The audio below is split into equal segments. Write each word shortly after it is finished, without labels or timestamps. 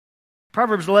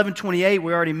Proverbs 11:28,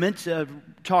 we already meant to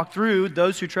talk through.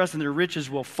 Those who trust in their riches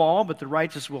will fall, but the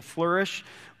righteous will flourish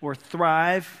or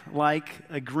thrive like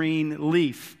a green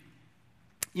leaf.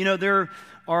 You know, there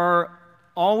are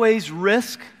always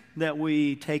risks that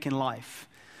we take in life.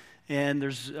 And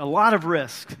there's a lot of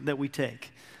risk that we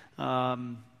take.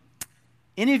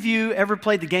 Any of you ever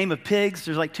played the game of pigs?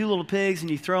 There's like two little pigs,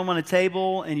 and you throw them on a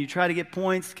table, and you try to get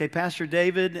points. Okay, Pastor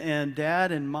David and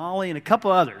Dad and Molly and a couple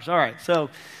others. All right, so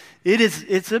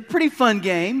it's a pretty fun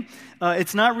game.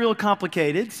 It's not real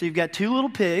complicated. So you've got two little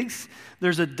pigs.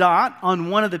 There's a dot on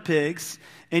one of the pigs,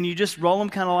 and you just roll them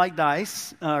kind of like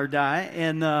dice or die,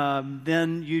 and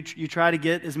then you try to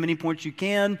get as many points you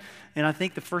can. And I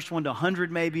think the first one to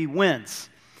 100 maybe wins.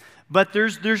 But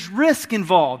there's risk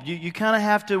involved. You kind of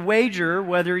have to wager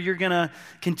whether you're going to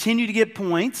continue to get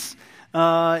points,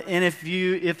 and if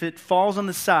it falls on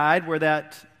the side where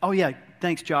that. Oh yeah,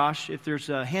 thanks, Josh. If there's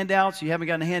handouts, you haven't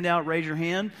gotten a handout, raise your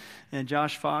hand. And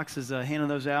Josh Fox is handing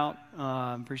those out.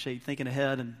 Appreciate you thinking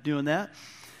ahead and doing that.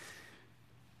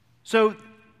 So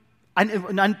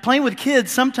I'm playing with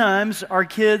kids. Sometimes our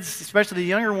kids, especially the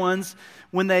younger ones,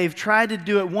 when they've tried to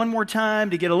do it one more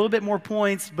time to get a little bit more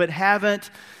points but haven't,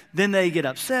 then they get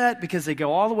upset because they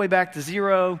go all the way back to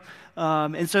zero.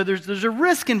 And so there's a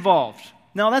risk involved.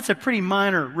 Now, that's a pretty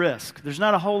minor risk. There's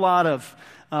not a whole lot of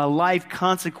life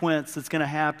consequence that's going to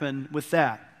happen with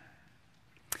that.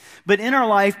 But in our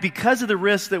life, because of the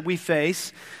risks that we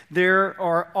face, there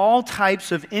are all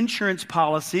types of insurance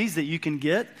policies that you can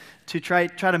get to try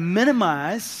to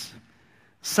minimize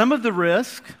some of the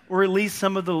risk, or at least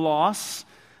some of the loss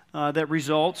that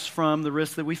results from the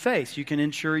risk that we face. You can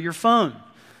insure your phone.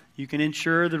 You can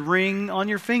insure the ring on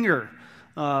your finger,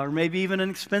 or maybe even an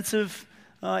expensive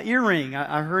earring.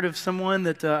 I heard of someone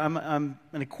that I'm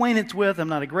an acquaintance with. I'm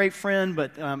not a great friend,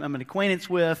 but I'm an acquaintance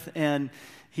with, and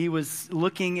he was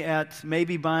looking at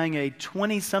maybe buying a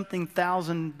 $20-something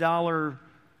thousand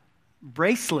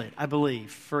bracelet, I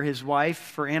believe, for his wife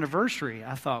for anniversary.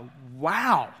 I thought,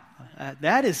 wow,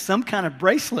 that is some kind of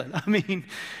bracelet. I mean,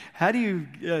 how do you?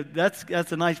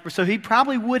 That's a nice. So he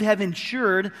probably would have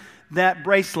insured that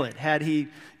bracelet had he,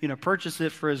 purchased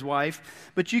it for his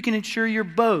wife. But you can insure your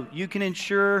boat. You can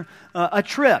insure a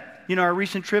trip. Our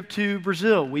recent trip to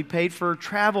Brazil, we paid for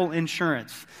travel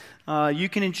insurance. You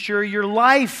can insure your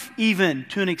life even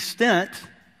to an extent.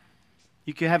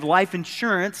 You can have life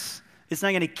insurance. It's not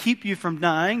going to keep you from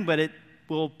dying, but it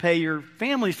will pay your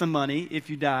family some money if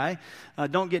you die.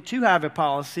 Don't get too high of a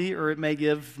policy, or it may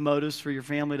give motives for your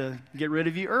family to get rid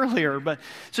of you earlier.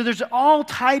 So there's all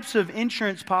types of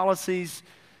insurance policies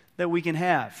that we can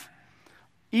have.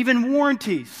 Even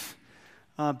warranties.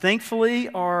 Thankfully,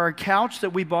 our couch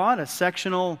that we bought, a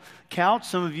sectional couch,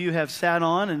 some of you have sat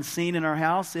on and seen in our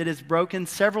house, it has broken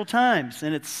several times.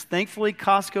 And thankfully,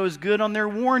 Costco is good on their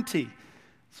warranty.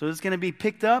 So it's going to be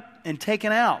picked up and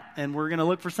taken out, and we're going to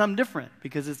look for something different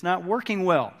because it's not working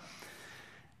well.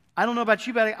 I don't know about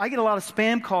you, but I get a lot of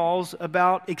spam calls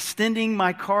about extending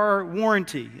my car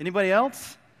warranty. Anybody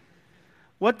else?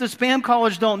 What the spam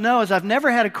callers don't know is I've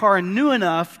never had a car new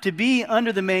enough to be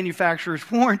under the manufacturer's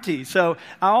warranty. So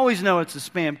I always know it's a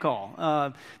spam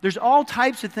call. There's all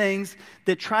types of things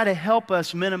that try to help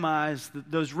us minimize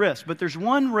those risks. But there's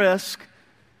one risk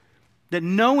that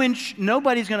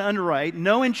nobody's going to underwrite,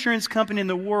 no insurance company in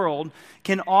the world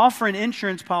can offer an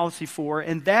insurance policy for,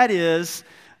 and that is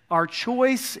our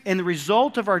choice and the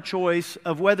result of our choice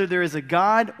of whether there is a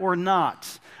God or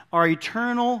not, our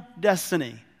eternal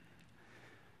destiny.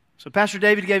 So Pastor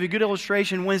David gave a good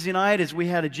illustration Wednesday night as we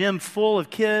had a gym full of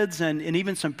kids and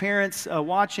even some parents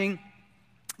watching.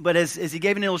 But as he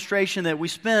gave an illustration that we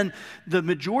spend the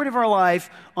majority of our life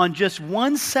on just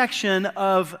one section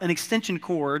of an extension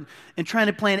cord and trying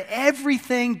to plan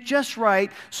everything just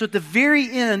right so at the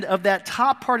very end of that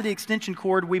top part of the extension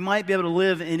cord we might be able to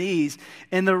live in ease.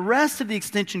 And the rest of the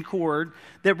extension cord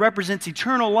that represents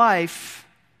eternal life,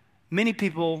 many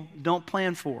people don't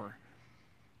plan for.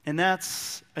 And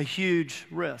that's a huge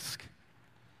risk.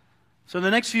 So in the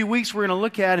next few weeks, we're going to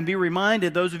look at and be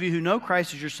reminded, those of you who know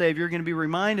Christ as your Savior, are going to be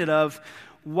reminded of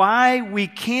why we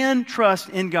can trust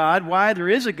in God, why there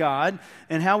is a God,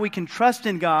 and how we can trust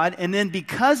in God. And then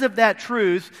because of that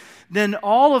truth, then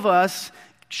all of us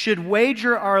should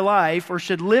wager our life or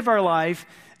should live our life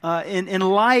in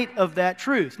light of that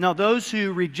truth. Now, those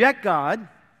who reject God,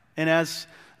 and as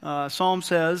Psalm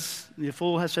says, the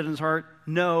fool has said in his heart,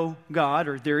 no God,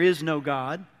 or there is no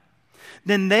God,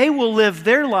 then they will live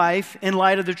their life in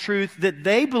light of the truth that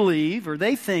they believe or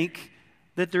they think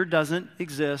that there doesn't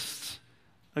exist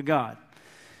a God.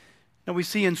 Now we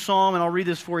see in Psalm, and I'll read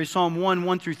this for you, Psalm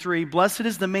 1:1-3, "Blessed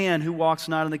is the man who walks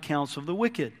not in the counsel of the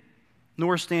wicked,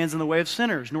 nor stands in the way of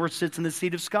sinners, nor sits in the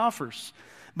seat of scoffers.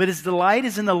 But his delight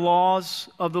is in the laws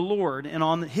of the Lord, and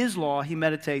on his law he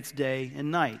meditates day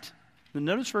and night. Now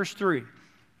notice verse 3.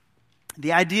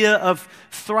 The idea of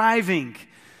thriving.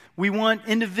 We want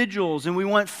individuals and we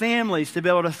want families to be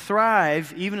able to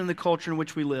thrive even in the culture in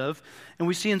which we live. And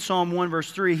we see in Psalm 1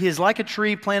 verse 3, he is like a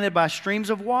tree planted by streams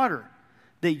of water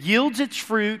that yields its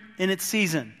fruit in its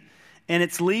season, and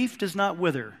its leaf does not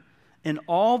wither. In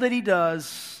all that he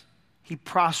does, he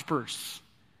prospers.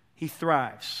 He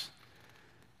thrives.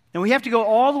 And we have to go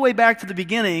all the way back to the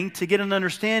beginning to get an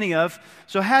understanding of,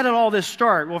 so how did all this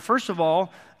start? Well, first of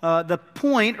all, the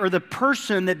point or the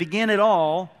person that began it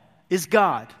all is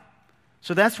God.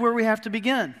 So that's where we have to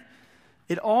begin.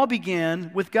 It all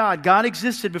began with God. God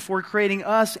existed before creating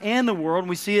us and the world. And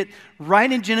we see it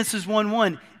right in Genesis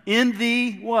 1:1. In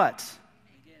the what?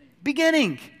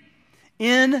 Beginning.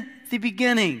 In the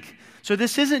beginning. So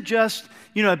this isn't just,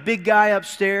 a big guy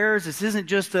upstairs. This isn't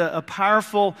just a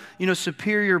powerful,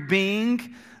 superior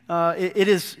being. It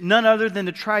is none other than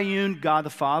the triune God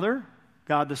the Father,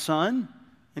 God the Son,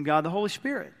 and God the Holy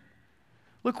Spirit.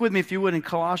 Look with me, if you would, in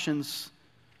Colossians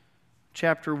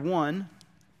chapter 1.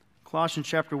 Colossians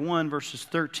chapter 1, verses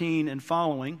 13 and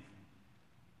following.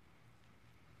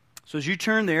 So as you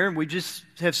turn there, we just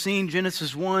have seen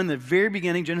Genesis 1, the very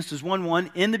beginning, Genesis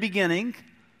 1:1, in the beginning.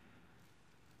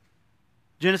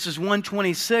 Genesis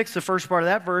 1:26, the first part of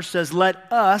that verse says,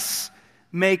 let us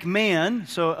make man.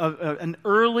 So an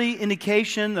early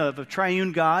indication of a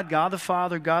triune God, God the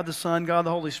Father, God the Son, God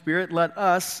the Holy Spirit. Let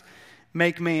us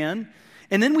make man.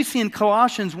 And then we see in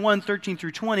Colossians 1:13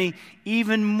 through 20,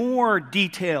 even more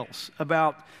details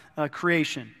about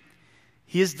creation.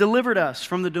 He has delivered us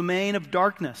from the domain of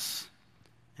darkness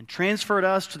and transferred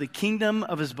us to the kingdom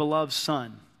of his beloved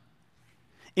Son,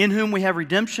 in whom we have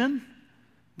redemption,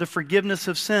 the forgiveness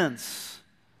of sins.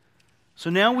 So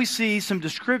now we see some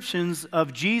descriptions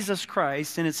of Jesus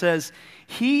Christ, and it says,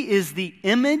 he is the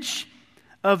image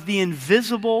of the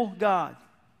invisible God,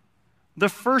 the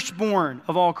firstborn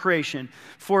of all creation.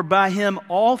 For by him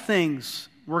all things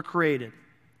were created,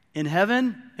 in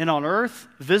heaven and on earth,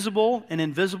 visible and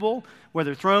invisible,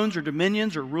 whether thrones or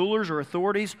dominions or rulers or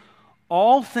authorities.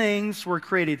 All things were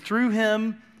created through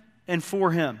him and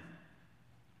for him.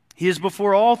 He is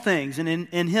before all things, and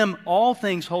in him all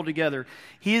things hold together.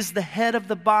 He is the head of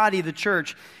the body, the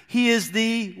church. He is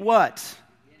the what?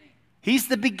 He's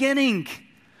the beginning.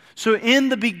 So in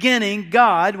the beginning,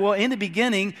 God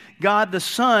the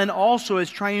Son, also as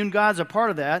triune God's a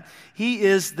part of that. He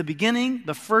is the beginning,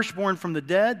 the firstborn from the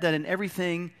dead, that in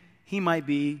everything he might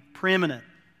be preeminent.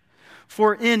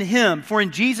 For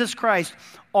in Jesus Christ,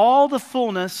 all the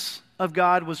fullness of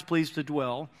God was pleased to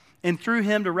dwell, and through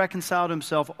him to reconcile to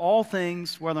himself all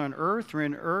things, whether on earth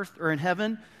or in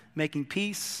heaven, making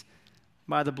peace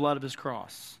by the blood of his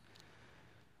cross.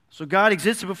 So God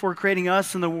existed before creating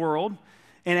us and the world.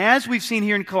 And as we've seen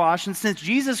here in Colossians, since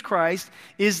Jesus Christ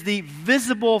is the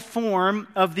visible form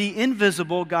of the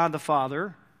invisible God the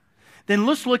Father, then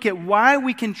let's look at why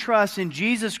we can trust in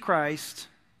Jesus Christ,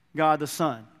 God the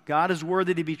Son. God is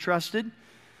worthy to be trusted.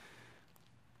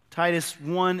 Titus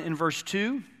 1 and verse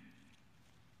 2.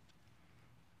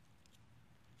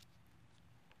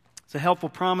 It's a helpful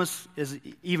promise, as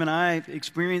even I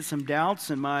experienced some doubts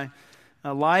in my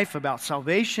life about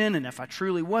salvation and if I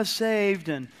truly was saved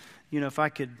and if I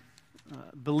could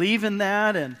believe in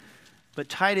that. But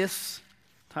Titus,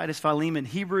 Philemon,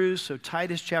 Hebrews, so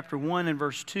Titus chapter 1 and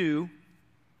verse 2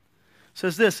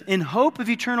 says this, in hope of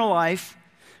eternal life,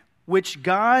 which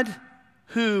God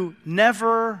who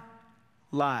never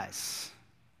lies,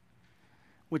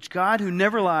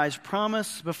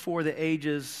 promised before the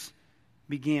ages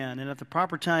began, and at the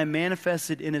proper time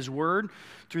manifested in his word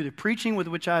through the preaching with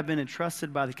which I have been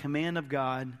entrusted by the command of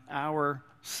God, our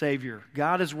Savior.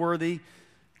 God is worthy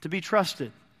to be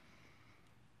trusted.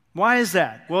 Why is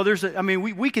that? Well,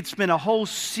 we could spend a whole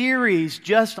series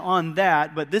just on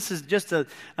that, but this is just a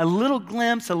little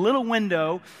glimpse, a little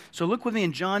window. So look with me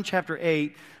in John chapter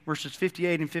 8, verses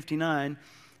 58 and 59,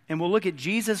 and we'll look at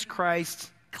Jesus Christ's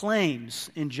claims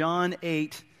in John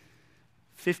 8,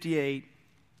 58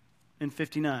 and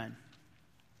 59.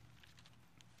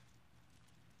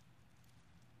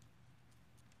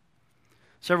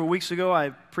 Several weeks ago, I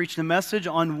preached a message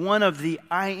on one of the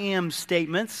I am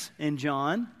statements in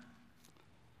John.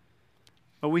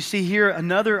 But we see here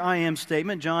another I am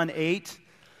statement, John 8,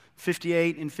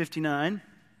 58 and 59.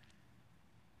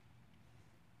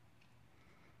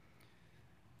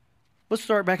 Let's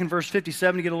start back in verse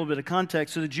 57 to get a little bit of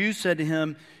context. So the Jews said to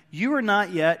him, you are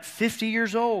not yet 50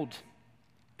 years old,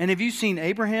 and have you seen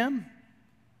Abraham?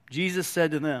 Jesus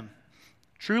said to them,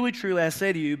 Truly, truly, I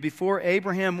say to you, before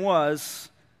Abraham was,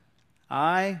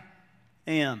 I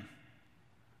am.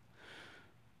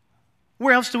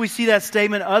 Where else do we see that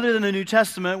statement other than the New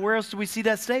Testament? Where else do we see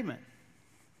that statement?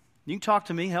 You can talk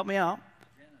to me, help me out.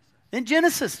 In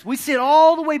Genesis. We see it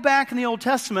all the way back in the Old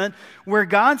Testament where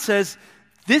God says,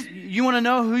 "This, you want to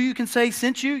know who you can say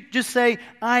sent you? Just say,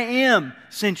 I am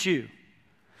sent you."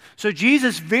 So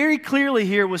Jesus very clearly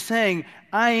here was saying,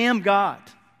 I am God.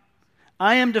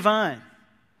 I am divine.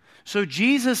 So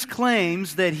Jesus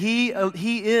claims that he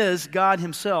is God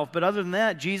himself. But other than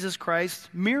that, Jesus Christ,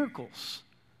 miracles.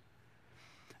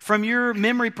 From your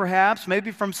memory, perhaps,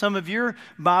 maybe from some of your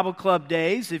Bible club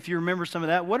days, if you remember some of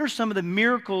that, what are some of the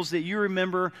miracles that you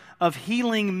remember of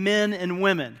healing men and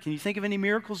women? Can you think of any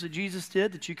miracles that Jesus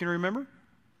did that you can remember?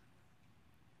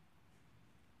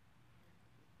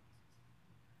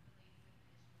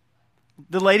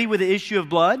 The lady with the issue of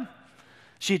blood.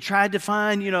 She had tried to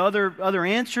find, other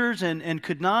answers and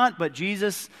could not, but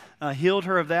Jesus healed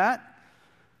her of that.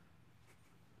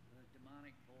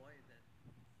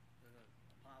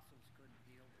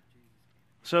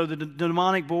 So the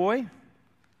demonic boy,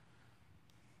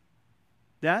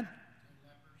 Dad?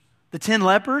 The 10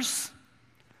 lepers.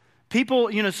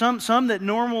 People, some that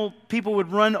normal people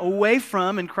would run away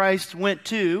from and Christ went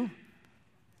to.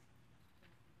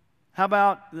 How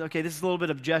about, okay, this is a little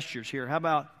bit of gestures here. How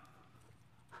about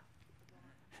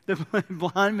the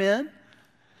blind men?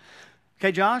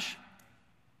 Okay, Josh?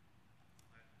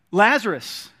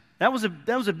 Lazarus. That was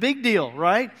a big deal,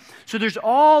 right? So there's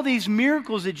all these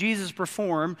miracles that Jesus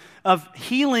performed of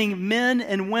healing men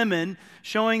and women,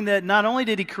 showing that not only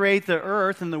did he create the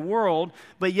earth and the world,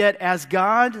 but yet as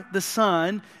God the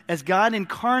Son, as God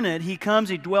incarnate, he comes,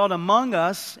 he dwelled among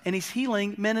us, and he's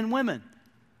healing men and women.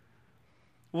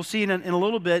 We'll see in a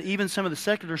little bit even some of the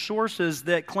secular sources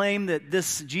that claim that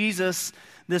this Jesus,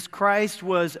 this Christ,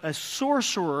 was a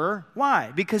sorcerer.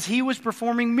 Why? Because he was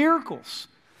performing miracles.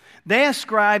 They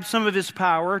ascribe some of his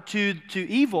power to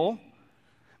evil,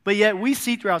 but yet we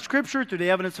see throughout Scripture, through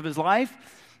the evidence of his life,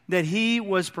 that he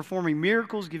was performing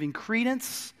miracles, giving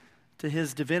credence to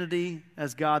his divinity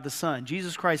as God the Son.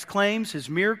 Jesus Christ claims his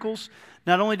miracles.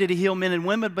 Not only did he heal men and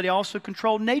women, but he also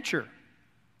controlled nature.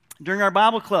 During our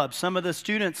Bible club, some of the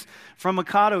students from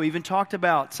Mikado even talked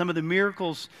about some of the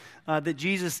miracles that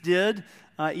Jesus did,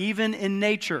 even in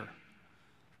nature.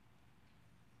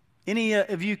 Any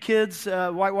of you kids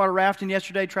whitewater rafting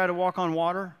yesterday try to walk on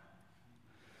water?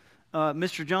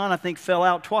 Mr. John, I think, fell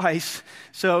out twice,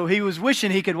 so he was wishing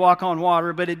he could walk on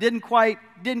water, but it didn't quite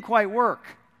work.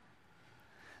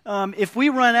 If we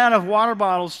run out of water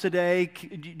bottles today,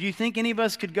 do you think any of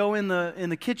us could go in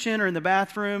the kitchen or in the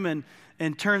bathroom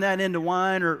and turn that into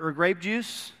wine or grape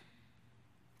juice?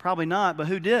 Probably not, but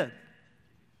who did?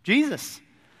 Jesus.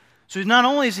 So not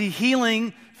only is he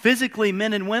healing physically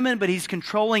men and women, but he's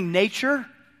controlling nature.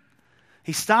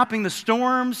 He's stopping the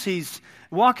storms. He's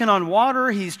walking on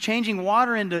water. He's changing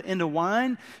water into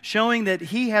wine, showing that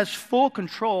he has full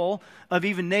control of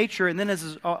even nature. And then, as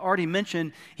is already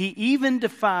mentioned, he even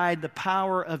defied the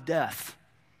power of death.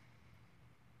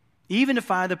 Even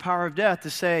defied the power of death to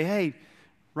say, hey,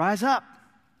 rise up.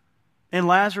 And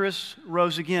Lazarus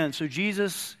rose again. So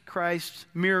Jesus Christ's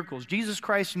miracles. Jesus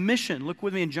Christ's mission. Look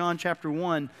with me in John chapter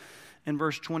 1 and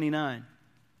verse 29.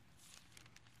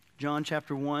 John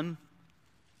chapter 1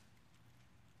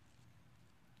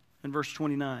 and verse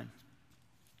 29.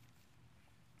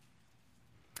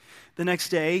 The next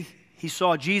day, he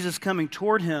saw Jesus coming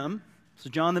toward him, so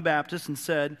John the Baptist, and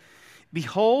said,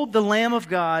 "Behold the Lamb of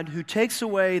God who takes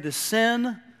away the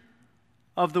sin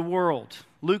of the world."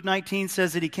 Luke 19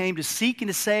 says that he came to seek and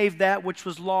to save that which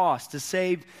was lost, to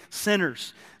save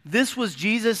sinners. This was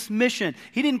Jesus' mission.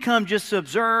 He didn't come just to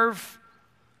observe.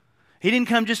 He didn't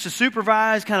come just to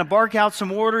supervise, kind of bark out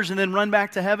some orders and then run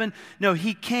back to heaven. No,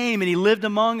 he came and he lived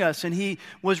among us and he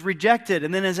was rejected.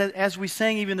 And then as we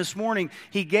sang even this morning,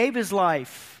 he gave his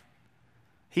life.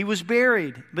 He was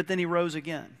buried, but then he rose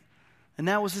again. And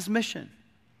that was his mission.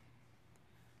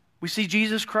 We see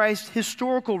Jesus Christ's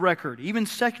historical record, even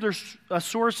secular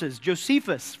sources.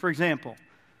 Josephus, for example,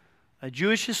 a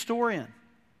Jewish historian,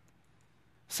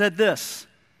 said this.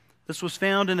 This was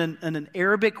found in an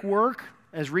Arabic work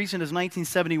as recent as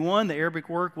 1971. The Arabic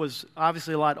work was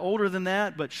obviously a lot older than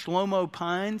that, but Shlomo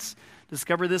Pines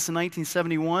discovered this in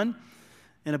 1971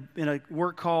 in a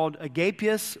work called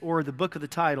Agapius, or the Book of the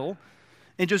Title.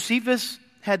 And Josephus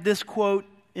had this quote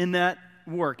in that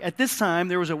work. At this time,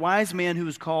 there was a wise man who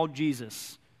was called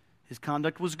Jesus. His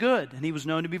conduct was good, and he was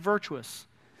known to be virtuous.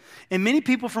 And many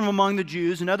people from among the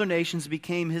Jews and other nations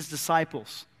became his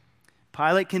disciples.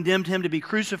 Pilate condemned him to be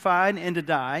crucified and to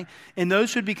die, and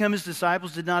those who had become his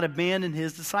disciples did not abandon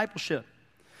his discipleship.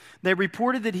 They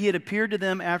reported that he had appeared to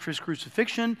them after his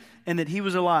crucifixion and that he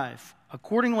was alive.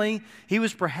 Accordingly, he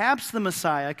was perhaps the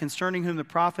Messiah concerning whom the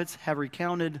prophets have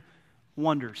recounted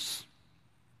wonders.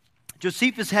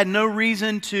 Josephus had no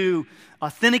reason to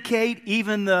authenticate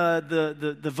even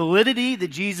the validity that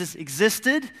Jesus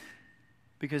existed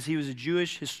because he was a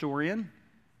Jewish historian,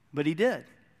 but he did.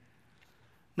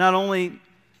 Not only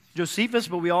Josephus,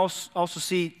 but we also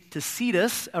see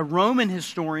Tacitus, a Roman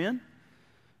historian.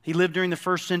 He lived during the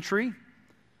first century.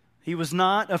 He was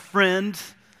not a friend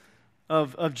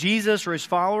of Jesus or his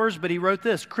followers, but he wrote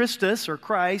this: Christus, or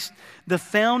Christ, the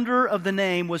founder of the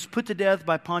name, was put to death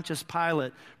by Pontius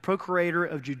Pilate, procurator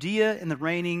of Judea in the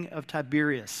reigning of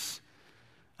Tiberius.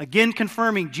 Again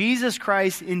confirming Jesus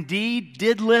Christ indeed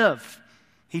did live.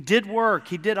 He did work.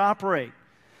 He did operate.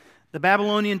 The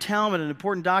Babylonian Talmud, an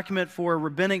important document for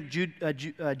rabbinic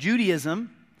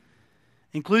Judaism,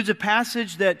 includes a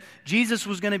passage that Jesus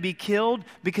was going to be killed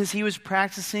because he was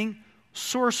practicing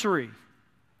sorcery.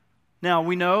 Now,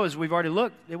 we know, as we've already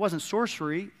looked, it wasn't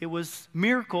sorcery, it was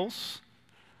miracles.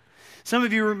 Some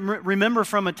of you remember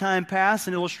from a time past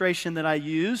an illustration that I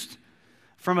used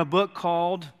from a book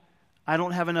called I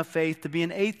Don't Have Enough Faith to Be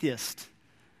an Atheist.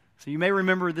 So you may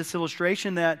remember this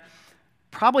illustration that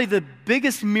probably the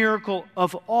biggest miracle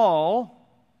of all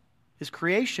is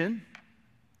creation.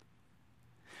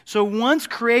 So once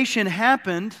creation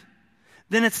happened,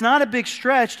 then it's not a big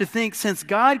stretch to think since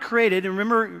God created, and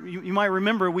remember, you might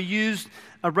remember, we used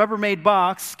a Rubbermaid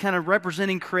box kind of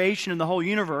representing creation in the whole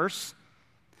universe.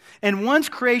 And once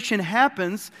creation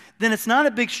happens, then it's not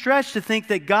a big stretch to think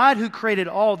that God who created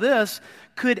all this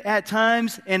could at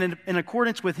times, and in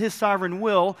accordance with his sovereign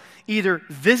will, either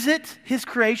visit his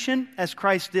creation, as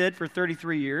Christ did for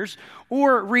 33 years,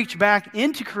 or reach back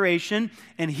into creation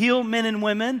and heal men and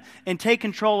women and take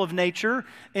control of nature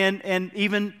and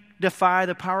even defy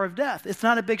the power of death. It's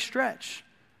not a big stretch.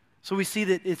 So we see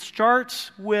that it starts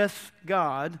with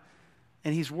God,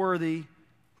 and he's worthy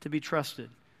to be trusted.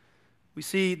 We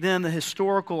see then the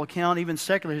historical account, even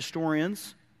secular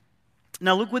historians.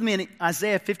 Now look with me in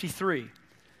Isaiah 53.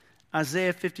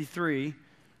 Isaiah 53,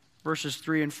 verses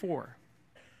 3 and 4.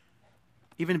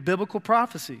 Even biblical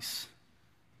prophecies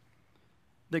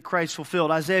that Christ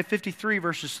fulfilled. Isaiah 53,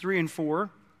 verses 3 and 4.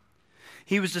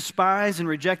 He was despised and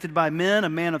rejected by men, a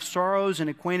man of sorrows and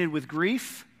acquainted with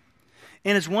grief.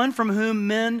 And as one from whom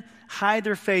men hide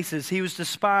their faces, he was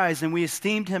despised, and we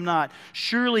esteemed him not.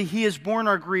 Surely he has borne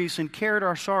our griefs and carried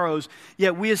our sorrows,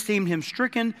 yet we esteemed him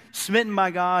stricken, smitten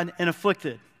by God, and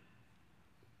afflicted.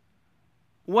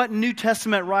 What New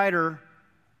Testament writer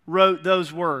wrote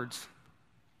those words?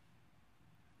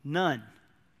 None.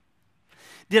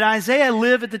 Did Isaiah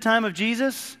live at the time of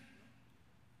Jesus?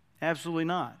 Absolutely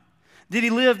not. Did he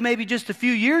live maybe just a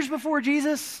few years before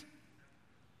Jesus?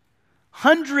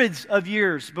 Hundreds of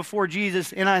years before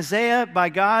Jesus, and Isaiah, by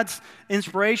God's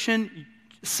inspiration,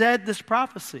 said this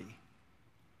prophecy.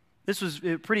 This was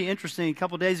pretty interesting. A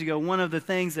couple days ago, one of the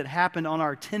things that happened on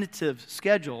our tentative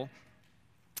schedule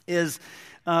is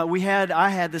I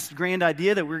had this grand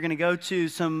idea that we were going to go to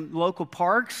some local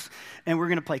parks and we're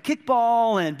going to play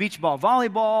kickball and beach ball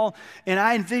volleyball. And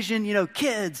I envisioned,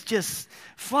 kids just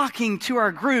flocking to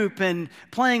our group and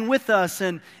playing with us.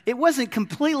 And it wasn't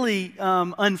completely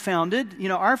unfounded.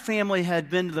 Our family had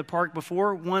been to the park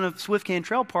before, one of Swift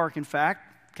Cantrell Park, in fact,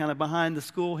 kind of behind the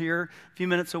school here, a few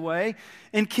minutes away.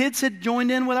 And kids had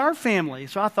joined in with our family.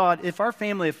 So I thought, if our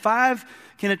family of 5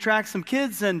 can attract some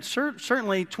kids, then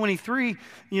certainly 23,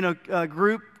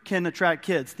 group can attract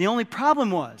kids. The only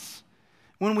problem was,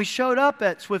 when we showed up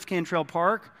at Swift Cantrell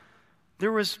Park,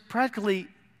 there was practically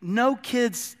no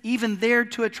kids even there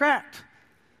to attract.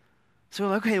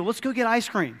 So, okay, let's go get ice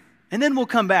cream. And then we'll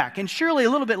come back. And surely a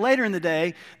little bit later in the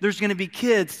day, there's going to be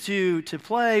kids to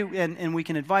play and we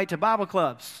can invite to Bible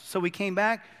clubs. So we came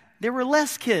back. There were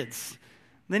less kids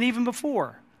than even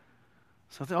before.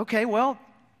 So I thought, okay, well,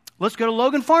 let's go to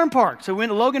Logan Farm Park. So we went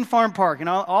to Logan Farm Park and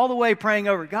all the way praying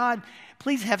over, God,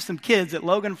 please have some kids at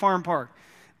Logan Farm Park.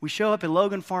 We show up at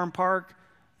Logan Farm Park.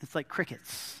 It's like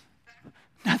crickets.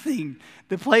 Nothing.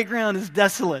 The playground is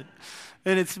desolate.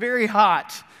 And it's very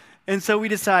hot. And so we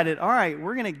decided, all right,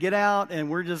 we're going to get out and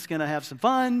we're just going to have some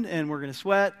fun and we're going to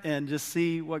sweat and just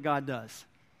see what God does.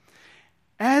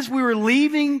 As we were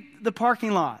leaving the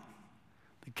parking lot,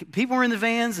 people were in the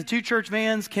vans, the 2 church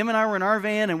vans. Kim and I were in our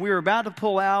van and we were about to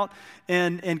pull out.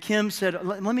 And Kim said,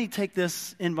 let me take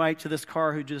this invite to this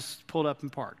car who just pulled up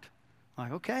and parked. I'm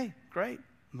like, okay, great.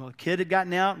 Well, a kid had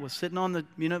gotten out, was sitting on the,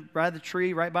 by the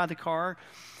tree, right by the car.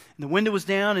 The window was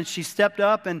down, and she stepped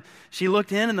up, and she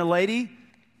looked in, and the lady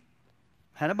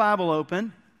had a Bible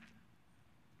open.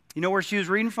 You know where she was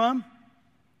reading from?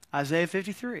 Isaiah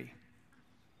 53.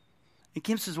 And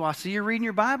Kim says, well, I see you're reading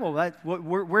your Bible.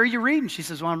 Where are you reading? She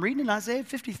says, well, I'm reading in Isaiah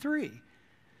 53.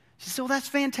 She said, well, that's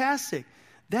fantastic.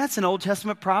 That's an Old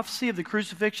Testament prophecy of the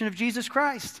crucifixion of Jesus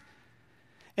Christ.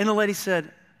 And the lady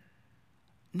said,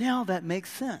 now that makes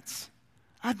sense.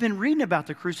 I've been reading about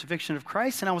the crucifixion of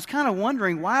Christ, and I was kind of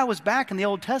wondering why I was back in the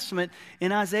Old Testament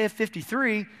in Isaiah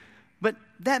 53, but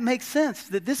that makes sense,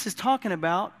 that this is talking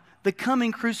about the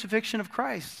coming crucifixion of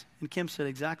Christ. And Kim said,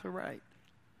 exactly right.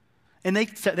 And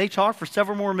they talked for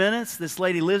several more minutes. This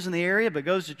lady lives in the area, but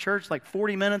goes to church like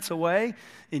 40 minutes away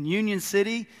in Union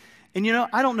City. And you know,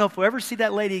 I don't know if we'll ever see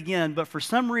that lady again, but for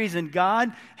some reason,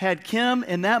 God had Kim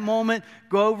in that moment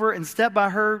go over and step by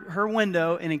her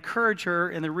window and encourage her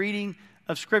in the reading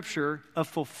of Scripture, of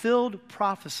fulfilled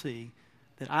prophecy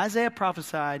that Isaiah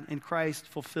prophesied and Christ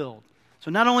fulfilled.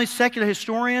 So not only secular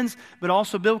historians, but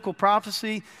also biblical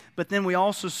prophecy, but then we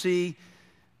also see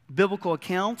biblical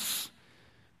accounts.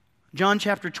 John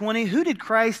chapter 20, who did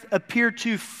Christ appear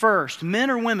to first, men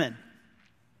or women?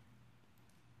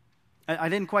 I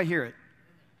didn't quite hear it.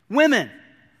 Women.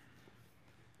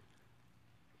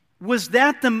 Was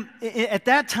that at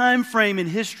that time frame in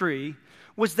history,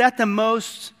 was that the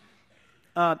most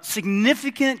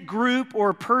significant group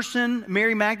or person,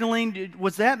 Mary Magdalene,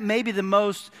 was that maybe the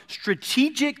most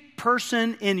strategic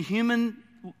person in human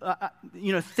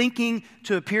thinking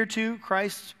to appear to,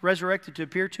 Christ resurrected to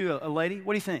appear to a lady?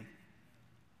 What do you think?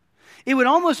 It would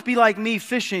almost be like me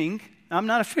fishing. I'm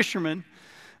not a fisherman.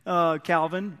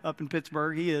 Calvin up in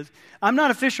Pittsburgh, he is. I'm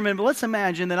not a fisherman, but let's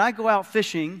imagine that I go out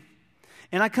fishing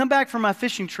and I come back from my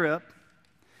fishing trip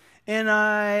and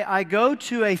I go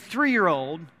to a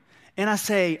 3-year-old and I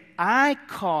say, I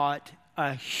caught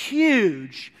a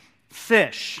huge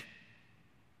fish.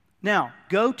 Now,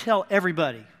 go tell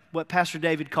everybody what Pastor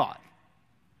David caught.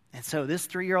 And so this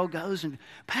 3-year-old goes and,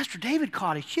 Pastor David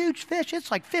caught a huge fish.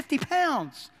 It's like 50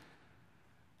 pounds.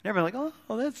 And everybody's like,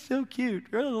 oh, that's so cute.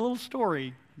 Really a little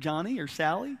story, Johnny or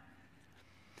Sally.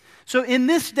 So in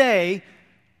this day,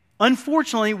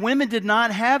 unfortunately, women did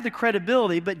not have the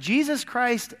credibility, but Jesus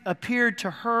Christ appeared to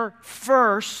her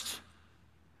first,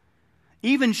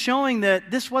 even showing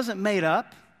that this wasn't made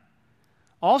up,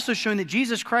 also showing that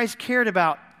Jesus Christ cared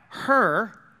about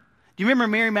her. Do you remember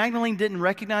Mary Magdalene didn't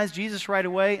recognize Jesus right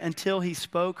away until he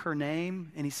spoke her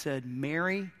name and he said,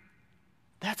 Mary?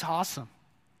 That's awesome.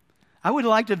 I would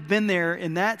like to have been there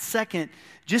in that second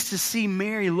just to see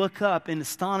Mary look up in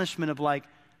astonishment of like,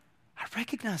 I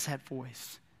recognize that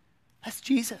voice. That's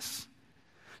Jesus.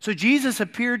 So Jesus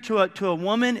appeared to a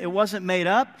woman. It wasn't made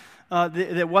up.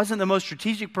 That wasn't the most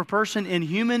strategic person in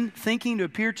human thinking to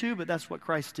appear to, but that's what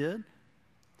Christ did.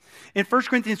 In 1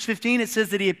 Corinthians 15, it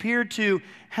says that he appeared to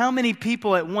how many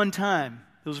people at one time?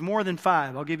 It was more than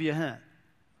 5. I'll give you a hint.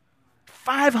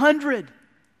 500.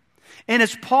 And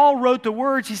as Paul wrote the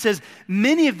words, he says,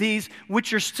 many of these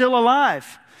which are still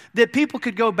alive, that people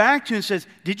could go back to and says,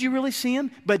 did you really see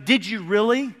him? But did you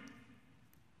really?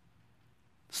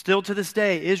 Still to this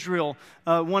day, Israel,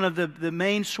 one of the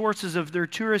main sources of their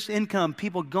tourist income,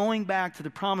 people going back to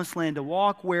the promised land to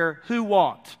walk where who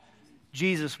walked?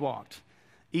 Jesus walked.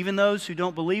 Even those who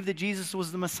don't believe that Jesus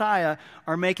was the Messiah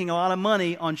are making a lot of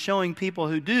money on showing people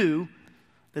who do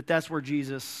that that's where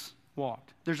Jesus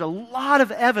walked. There's a lot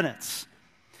of evidence.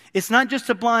 It's not just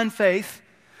a blind faith.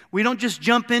 We don't just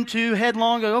jump into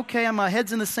headlong, go, okay, my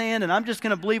head's in the sand, and I'm just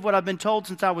going to believe what I've been told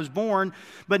since I was born.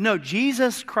 But no,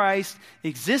 Jesus Christ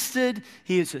existed.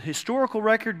 He is a historical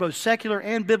record, both secular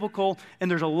and biblical, and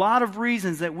there's a lot of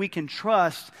reasons that we can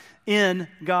trust in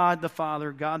God the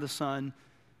Father, God the Son,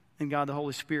 and God the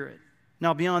Holy Spirit.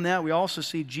 Now, beyond that, we also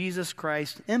see Jesus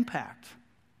Christ's impact.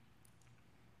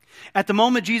 At the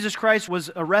moment Jesus Christ was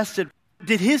arrested,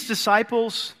 did his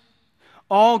disciples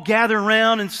all gather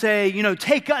around and say,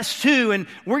 take us too, and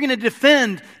we're going to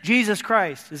defend Jesus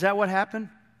Christ? Is that what happened?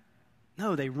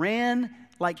 No, they ran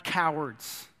like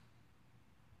cowards.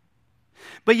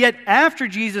 But yet, after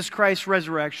Jesus Christ's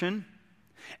resurrection,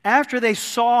 after they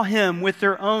saw him with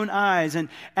their own eyes, and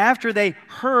after they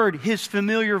heard his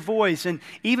familiar voice, and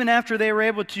even after they were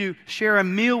able to share a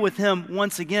meal with him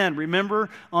once again, remember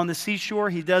on the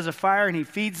seashore, he does a fire and he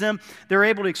feeds them. They're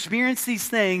able to experience these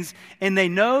things, and they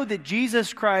know that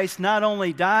Jesus Christ not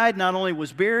only died, not only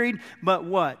was buried, but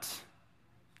what?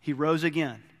 He rose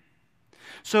again.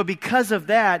 So because of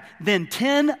that, then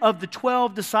 10 of the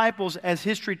 12 disciples, as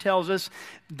history tells us,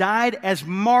 died as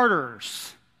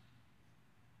martyrs.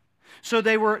 So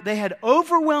they had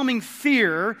overwhelming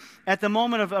fear at the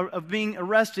moment of being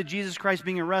arrested, Jesus Christ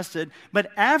being arrested.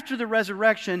 But after the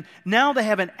resurrection, now they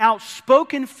have an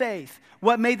outspoken faith.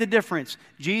 What made the difference?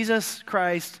 Jesus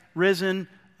Christ risen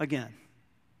again.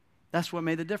 That's what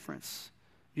made the difference.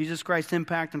 Jesus Christ's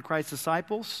impact on Christ's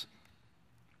disciples.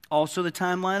 Also the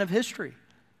timeline of history.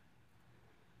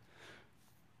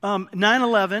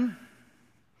 9/11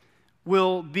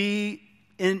 will be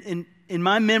in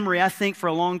my memory, I think, for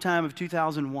a long time of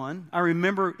 2001. I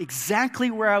remember exactly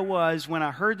where I was when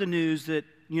I heard the news that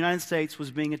the United States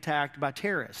was being attacked by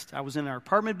terrorists. I was in our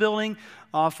apartment building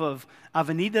off of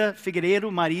Avenida Figueiredo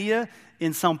Maria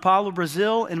in São Paulo,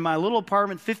 Brazil, in my little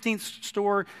apartment,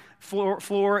 15th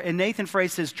floor, and Nathan Frey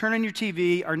says, "Turn on your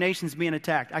TV, our nation's being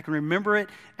attacked." I can remember it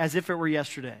as if it were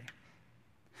yesterday.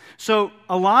 So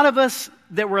a lot of us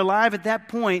that were alive at that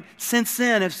point since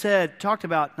then have talked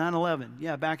about 9/11.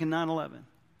 Yeah, back in 9/11.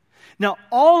 Now,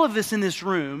 all of us in this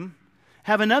room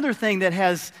have another thing that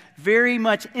has very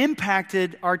much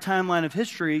impacted our timeline of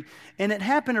history, and it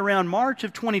happened around March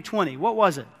of 2020. What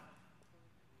was it?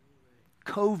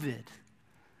 COVID.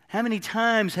 How many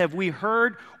times have we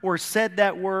heard or said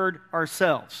that word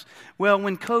ourselves? Well,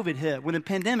 when COVID hit, when the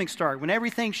pandemic started, when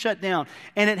everything shut down,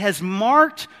 and it has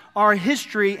marked our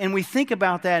history, and we think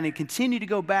about that, and it continued to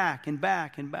go back and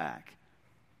back and back.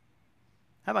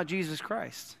 How about Jesus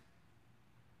Christ?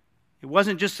 It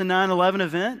wasn't just a 9/11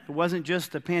 event. It wasn't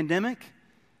just a pandemic.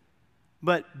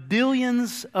 But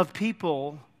billions of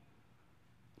people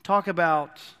talk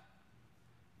about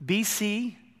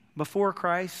BC, before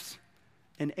Christ,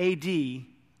 and AD,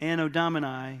 Anno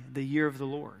Domini, the year of the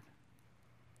Lord.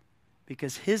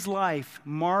 Because his life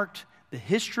marked the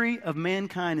history of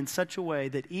mankind in such a way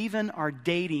that even our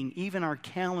dating, even our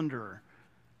calendar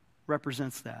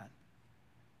represents that.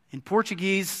 In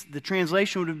Portuguese, the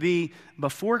translation would be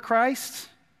before Christ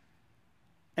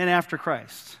and after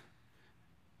Christ.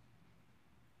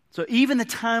 So even the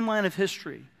timeline of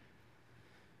history.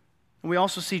 And we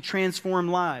also see transformed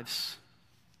lives.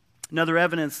 Another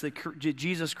evidence that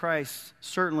Jesus Christ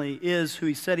certainly is who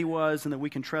he said he was and that we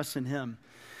can trust in him.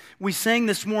 We sang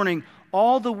this morning,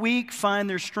 all the weak find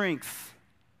their strength.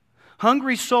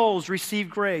 Hungry souls receive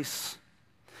grace.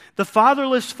 The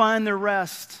fatherless find their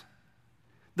rest.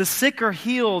 The sick are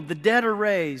healed, the dead are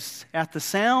raised at the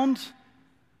sound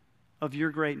of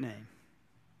your great name.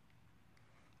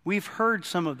 We've heard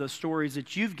some of the stories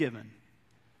that you've given.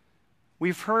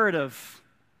 We've heard of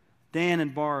Dan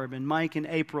and Barb and Mike and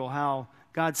April, how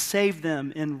God saved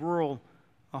them in rural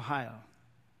Ohio.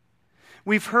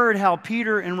 We've heard how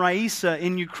Peter and Raisa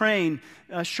in Ukraine,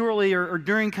 shortly or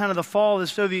during kind of the fall of the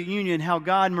Soviet Union, how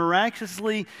God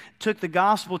miraculously took the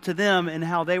gospel to them and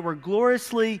how they were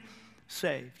gloriously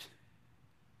saved.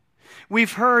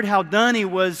 We've heard how Dunny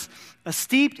was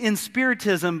steeped in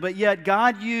Spiritism, but yet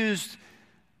God used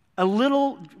a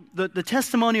little, the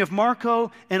testimony of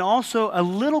Marco, and also a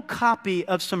little copy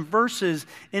of some verses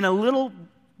in a little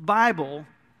Bible.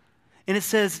 And it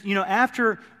says,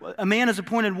 after a man is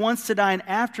appointed once to die, and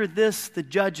after this, the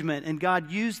judgment. And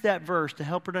God used that verse to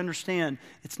help her to understand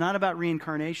it's not about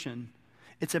reincarnation.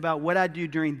 It's about what I do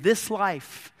during this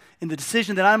life and the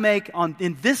decision that I make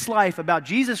in this life about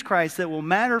Jesus Christ that will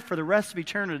matter for the rest of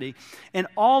eternity. And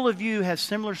all of you have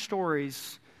similar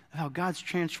stories of how God's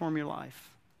transformed your life.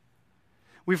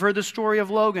 We've heard the story of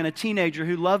Logan, a teenager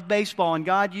who loved baseball, and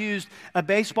God used a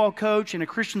baseball coach in a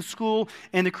Christian school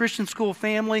and the Christian school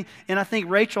family, and I think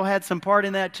Rachel had some part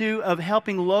in that too, of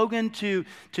helping Logan to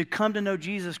come to know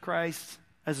Jesus Christ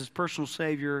as his personal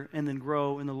Savior and then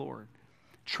grow in the Lord.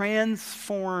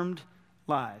 Transformed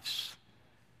lives.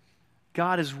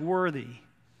 God is worthy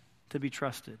to be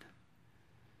trusted.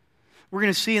 We're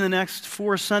going to see in the next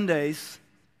 4 Sundays,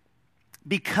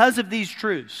 because of these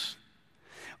truths,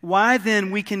 why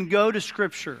then we can go to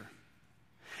Scripture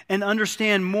and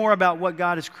understand more about what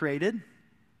God has created.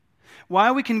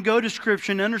 Why we can go to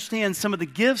Scripture and understand some of the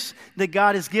gifts that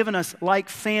God has given us, like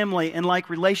family and like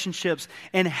relationships,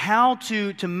 and how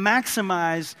to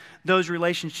maximize those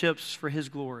relationships for His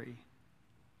glory.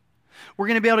 We're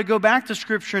going to be able to go back to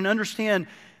Scripture and understand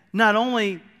not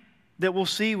only that we'll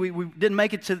see, we didn't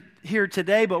make it to here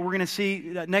today, but we're going to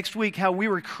see next week how we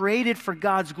were created for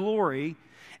God's glory,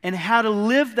 and how to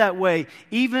live that way,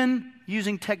 even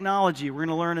using technology. We're going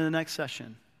to learn in the next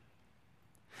session.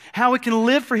 How we can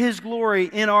live for His glory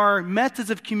in our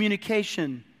methods of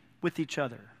communication with each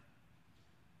other.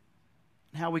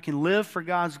 And how we can live for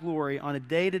God's glory on a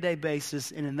day-to-day basis,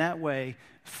 and in that way,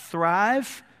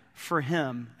 thrive for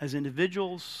Him as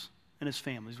individuals and as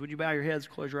families. Would you bow your heads,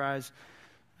 close your eyes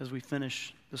as we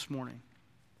finish this morning?